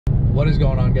What is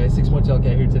going on, guys? 6 Months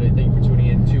HELLCAT here today. Thank you for tuning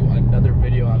in to another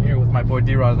video. I'm here with my boy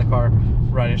D-Rod in the car,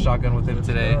 riding shotgun with him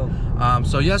today.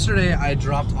 So yesterday I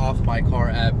dropped off my car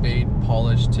at Baid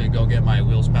Polish to go get my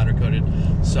wheels powder coated.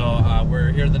 So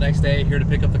we're here the next day, here to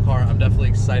pick up the car. I'm definitely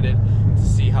excited to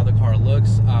see how the car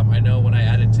looks. I know when I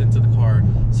added tint to the car,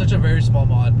 such a very small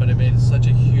mod, but it made such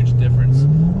a huge difference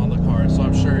on the car. So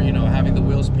I'm sure, you know, having the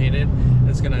wheels painted,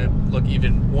 it's gonna look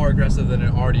even more aggressive than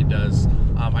it already does.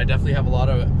 I definitely have a lot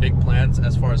of big plans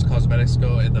as far as cosmetics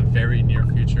go in the very near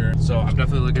future. So I'm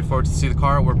definitely looking forward to see the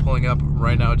car. We're pulling up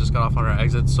right now, just got off on our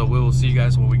exit. So we will see you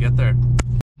guys when we get there.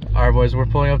 All right, boys, we're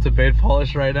pulling up to Baid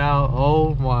Polish right now.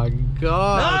 Oh my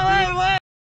God.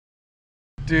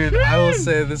 Dude, I will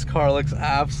say this car looks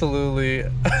absolutely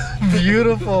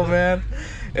beautiful, man.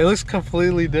 It looks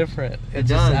completely different. It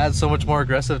just adds so much more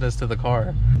aggressiveness to the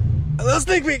car. Let's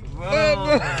take me.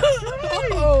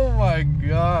 Oh my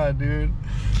God, dude.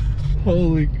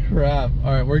 Holy crap.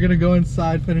 All right, we're gonna go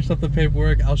inside, finish up the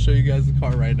paperwork. I'll show you guys the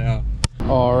car right now.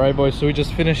 All right, boys, so we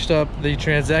just finished up the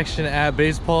transaction at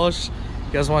Baid Polish. You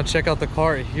guys want to check out the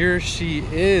car? Here she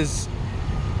is.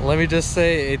 Let me just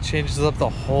say, it changes up the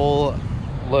whole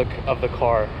look of the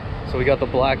car. So we got the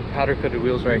black powder coated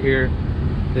wheels right here.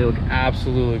 They look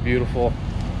absolutely beautiful.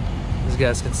 As you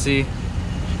guys can see,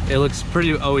 it looks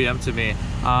pretty OEM to me.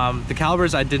 The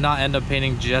calipers I did not end up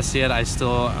painting just yet. I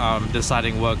still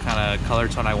deciding what kind of color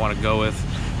tone I want to go with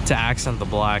to accent the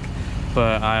black,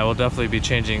 but I will definitely be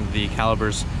changing the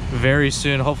calipers very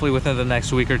soon, hopefully within the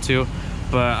next week or two.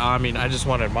 But I mean, I just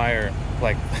want to admire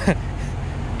like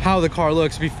how the car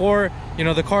looks. Before, you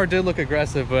know, the car did look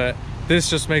aggressive, but this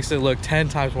just makes it look 10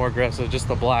 times more aggressive. Just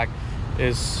the black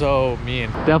is so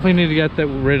mean. Definitely need to get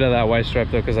rid of that white stripe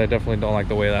though, because I definitely don't like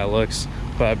the way that looks.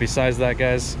 But besides that,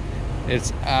 guys,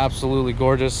 it's absolutely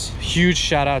gorgeous. Huge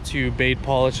shout out to Baid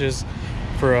Polishes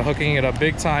for hooking it up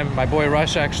big time. My boy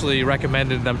Rush actually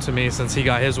recommended them to me since he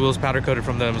got his wheels powder coated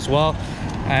from them as well.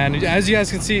 And as you guys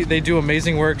can see, they do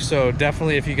amazing work. So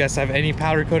definitely, if you guys have any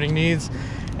powder coating needs,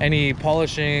 any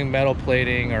polishing, metal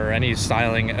plating, or any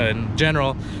styling in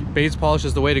general, Baid Polish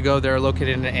is the way to go. They're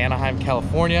located in Anaheim,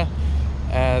 California.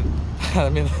 And I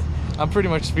mean, I'm pretty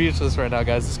much speechless right now,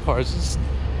 guys. This car is just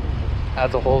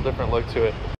adds a whole different look to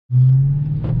it.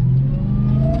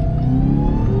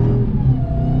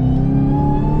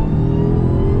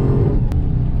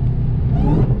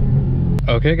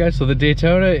 Okay, guys, so the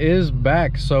Daytona is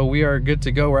back, so we are good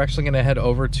to go. We're actually gonna head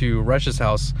over to Rush's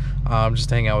house, just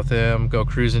to hang out with him, go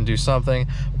cruise and do something.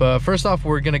 But first off,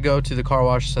 we're gonna go to the car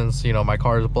wash. Since, you know, my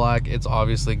car is black, it's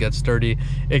obviously gets dirty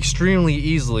extremely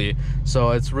easily,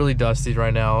 so it's really dusty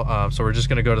right now. So we're just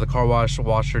gonna go to the car wash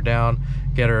her down,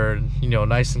 get her, you know,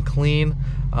 nice and clean.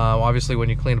 Obviously, when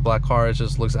you clean a black car, it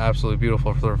just looks absolutely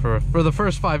beautiful for the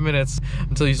first 5 minutes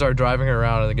until you start driving her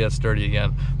around and it gets dirty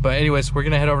again. But anyways, we're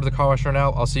gonna head over to the car wash right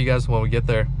now. I'll see you guys when we get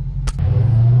there.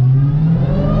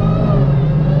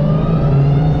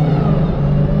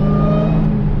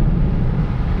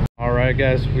 All right,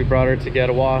 guys, we brought her to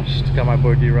get washed. Got my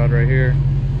boy D-Rod right here.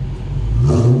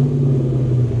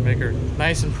 Make her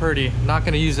nice and pretty. Not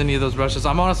gonna use any of those brushes.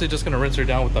 I'm honestly just gonna rinse her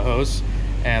down with the hose,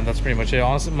 and that's pretty much it.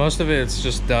 Honestly, most of it's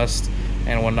just dust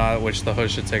and whatnot, which the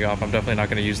hose should take off. I'm definitely not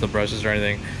gonna use the brushes or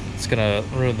anything. It's gonna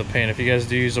ruin the paint. If you guys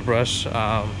do use a brush,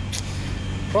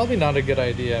 probably not a good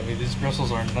idea. I mean, these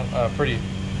bristles are pretty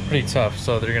tough,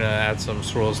 so they're gonna add some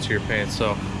swirls to your paint.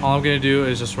 So all I'm gonna do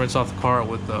is just rinse off the car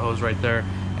with the hose right there,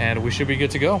 and we should be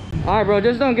good to go. All right, bro,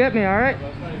 just don't get me, all right?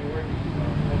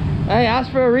 Hey,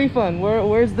 ask for a refund.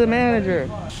 Where's the manager?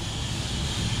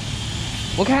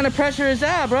 What kind of pressure is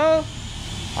that, bro?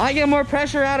 I get more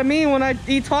pressure out of me when I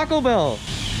eat Taco Bell.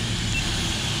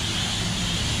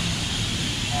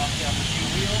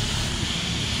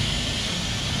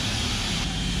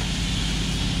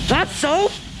 That's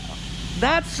soap?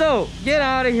 That's soap. Get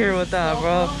out of here with that,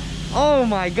 bro. Oh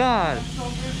my God.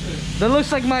 That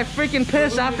looks like my freaking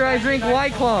piss after I drink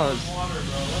White Claws.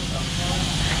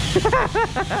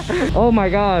 Oh my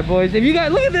God, boys. If you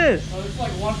guys, look at this.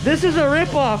 This is a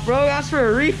ripoff, bro. Ask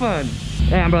for a refund.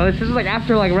 Damn, bro, this is like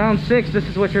after like round 6, this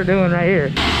is what you're doing right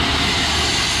here.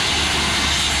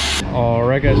 All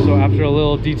right, guys, so after a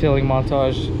little detailing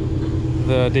montage,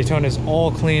 the Daytona is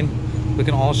all clean,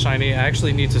 looking all shiny. I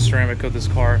actually need to ceramic coat this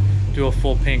car, do a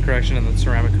full paint correction and then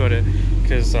ceramic coat it,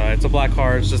 because it's a black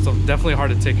car. It's just definitely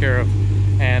hard to take care of.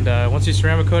 And once you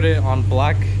ceramic coat it on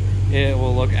black, it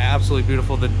will look absolutely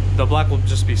beautiful. The black will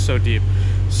just be so deep.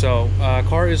 So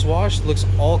car is washed, looks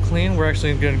all clean. We're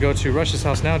actually gonna go to Rush's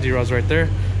house now. D-Rod's right there.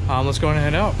 Let's go and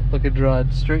head out. Look at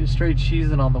Rod, straight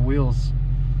cheesing on the wheels.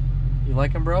 You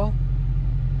like him, bro?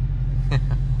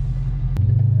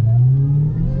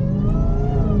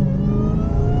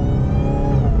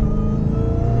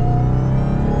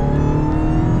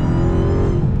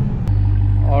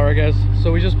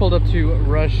 So we just pulled up to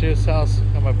Rush's house.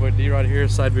 Got my boy D-Rod here.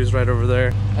 Side view's right over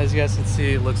there. As you guys can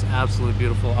see, it looks absolutely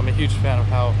beautiful. I'm a huge fan of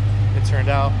how it turned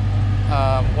out.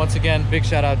 Once again, big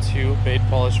shout out to Baid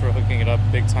Polish for hooking it up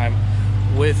big time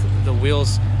with the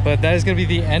wheels. But that is going to be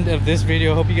the end of this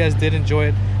video. Hope you guys did enjoy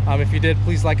it. If you did,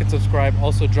 please like and subscribe.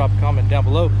 Also drop a comment down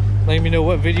below letting me know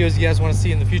what videos you guys want to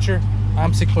see in the future.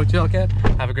 I'm 642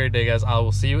 HELLCAT. Have a great day, guys. I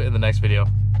will see you in the next video.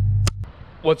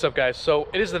 What's up, guys? So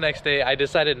it is the next day. I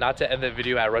decided not to end the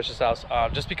video at Rush's house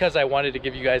just because I wanted to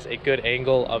give you guys a good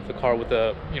angle of the car with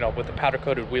the with the powder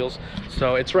coated wheels.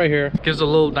 So it's right here. Gives a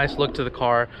little nice look to the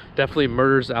car. Definitely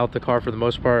murders out the car for the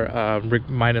most part,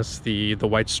 minus the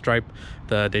white stripe,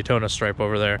 the Daytona stripe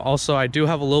over there. Also, I do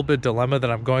have a little bit dilemma that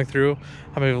I'm going through.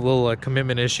 I'm having a little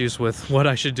commitment issues with what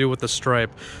I should do with the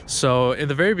stripe. So in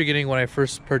the very beginning, when I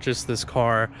first purchased this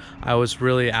car, I was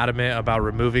really adamant about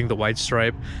removing the white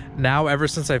stripe. Now, ever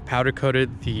since I've powder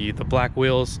coated the black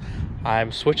wheels,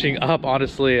 I'm switching up.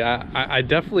 Honestly, I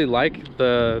definitely like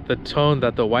the tone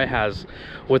that the white has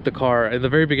with the car. In the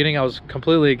very beginning, I was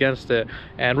completely against it,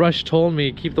 and Rush told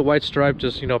me keep the white stripe,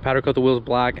 just powder coat the wheels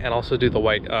black and also do the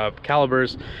white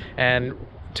calibers. And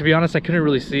to be honest, I couldn't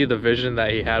really see the vision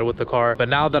that he had with the car. But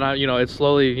now that it's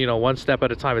slowly, one step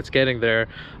at a time, it's getting there.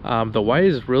 The white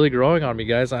is really growing on me,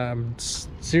 guys. I'm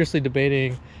seriously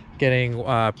debating getting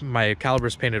my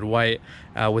calibers painted white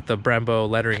with the Brembo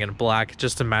lettering in black,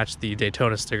 just to match the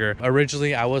Daytona sticker.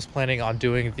 Originally, I was planning on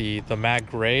doing the matte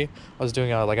gray. I was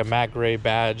doing like a matte gray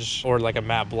badge or like a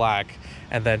matte black,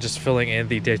 and then just filling in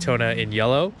the Daytona in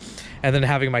yellow, and then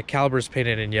having my calibers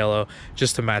painted in yellow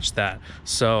just to match that.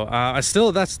 So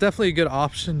that's definitely a good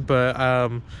option, but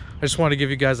I just want to give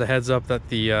you guys a heads up that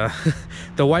the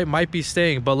the white might be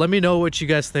staying. But let me know what you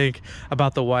guys think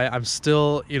about the white. I'm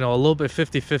still a little bit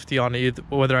 50-50 on either,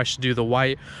 whether I should do the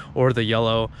white or the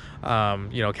yellow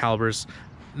calibers.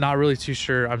 Not really too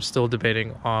sure. I'm still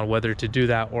debating on whether to do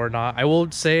that or not. I will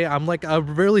say I'm like a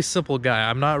really simple guy.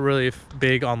 I'm not really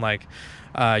big on like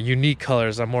unique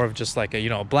colors. I'm more of just like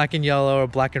a black and yellow or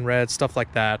black and red, stuff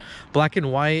like that. Black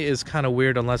and white is kind of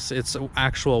weird unless it's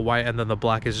actual white and then the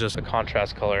black is just a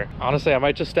contrast color. Honestly, I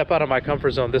might just step out of my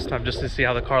comfort zone this time just to see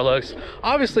how the car looks.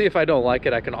 Obviously, if I don't like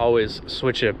it, I can always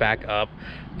switch it back up.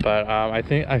 But I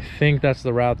think that's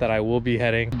the route that I will be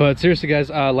heading. But seriously, guys,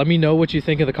 let me know what you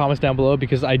think in the comments down below,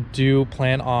 because I do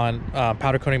plan on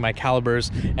powder coating my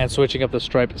calibers and switching up the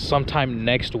stripe sometime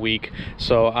next week.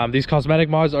 So these cosmetic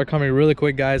mods are coming really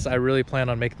quick, guys. I really plan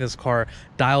on making this car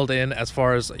dialed in as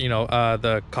far as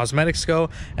the cosmetics go,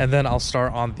 and then I'll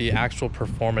start on the actual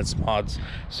performance mods.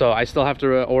 So I still have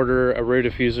to order a rear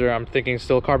diffuser. I'm thinking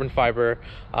still carbon fiber.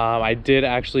 I did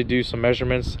actually do some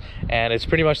measurements, and it's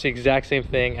pretty much the exact same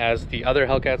thing as the other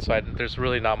HELLCAT, so there's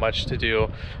really not much to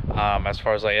do as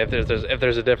far as like if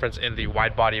there's a difference in the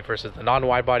wide body versus the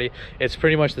non-wide body. It's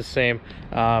pretty much the same.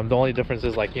 The only difference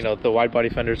is like the wide body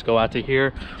fenders go out to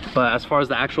here, but as far as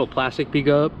the actual plastic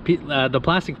the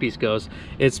plastic piece goes,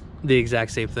 it's the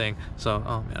exact same thing. So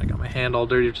oh man, I got my hand all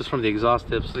dirty just from the exhaust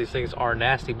tips. These things are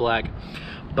nasty black.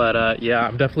 But yeah,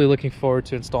 I'm definitely looking forward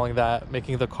to installing that,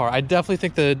 making the car. I definitely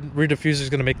think the rear diffuser is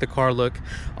going to make the car look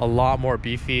a lot more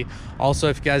beefy. Also,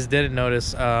 if you guys didn't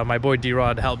notice, my boy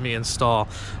D-Rod helped me install.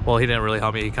 Well, he didn't really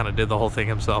help me. He kind of did the whole thing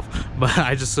himself. But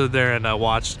I just stood there and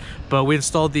watched. But we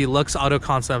installed the Lux Auto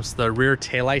Concepts, the rear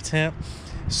taillight tint.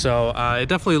 So it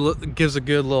definitely gives a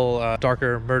good little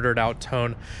darker murdered out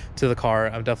tone to the car.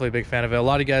 I'm definitely a big fan of it. A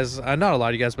lot of you guys, not a lot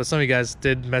of you guys, but some of you guys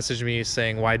did message me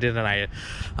saying why didn't I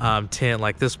tint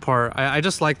like this part. I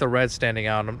just like the red standing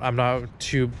out. I'm not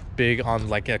too big on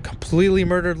like a completely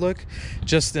murdered look,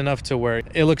 just enough to where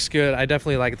it looks good. I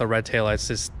definitely like the red taillights.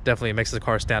 This definitely makes the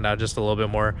car stand out just a little bit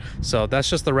more. So that's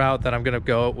just the route that I'm gonna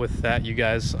go with that, you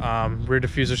guys. Rear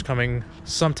diffuser's coming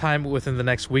sometime within the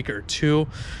next week or two,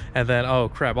 and then oh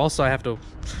crap, also I have to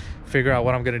figure out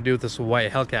what I'm gonna do with this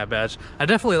white HELLCAT badge. I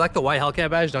definitely like the white HELLCAT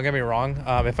badge, don't get me wrong.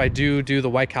 If I do the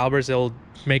white calibers, it'll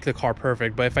make the car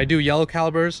perfect. But if I do yellow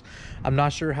calibers, I'm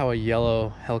not sure how a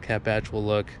yellow HELLCAT badge will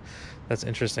look. That's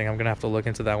interesting. I'm gonna have to look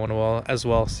into that one as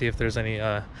well, see if there's any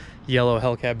yellow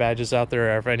HELLCAT badges out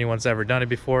there, or if anyone's ever done it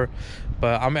before.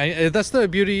 But that's the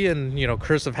beauty and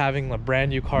curse of having brand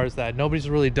new cars, that nobody's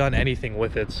really done anything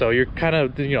with it. So you're kind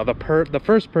of the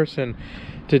first person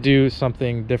to do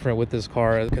something different with this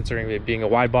car, considering it being a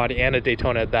wide body and a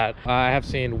Daytona at that. I have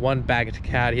seen one bagged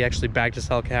cat. He actually bagged his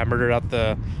HELLCAT, murdered out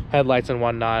the headlights and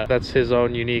whatnot. That's his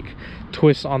own unique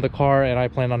twist on the car, and I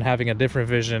plan on having a different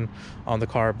vision on the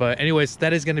car. But anyways,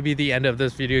 that is going to be the end of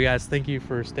this video, guys. Thank you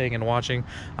for staying and watching.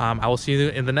 I will see you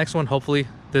in the next one. Hopefully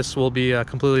this will be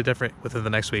completely different within the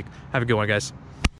next week. Have a good one, guys.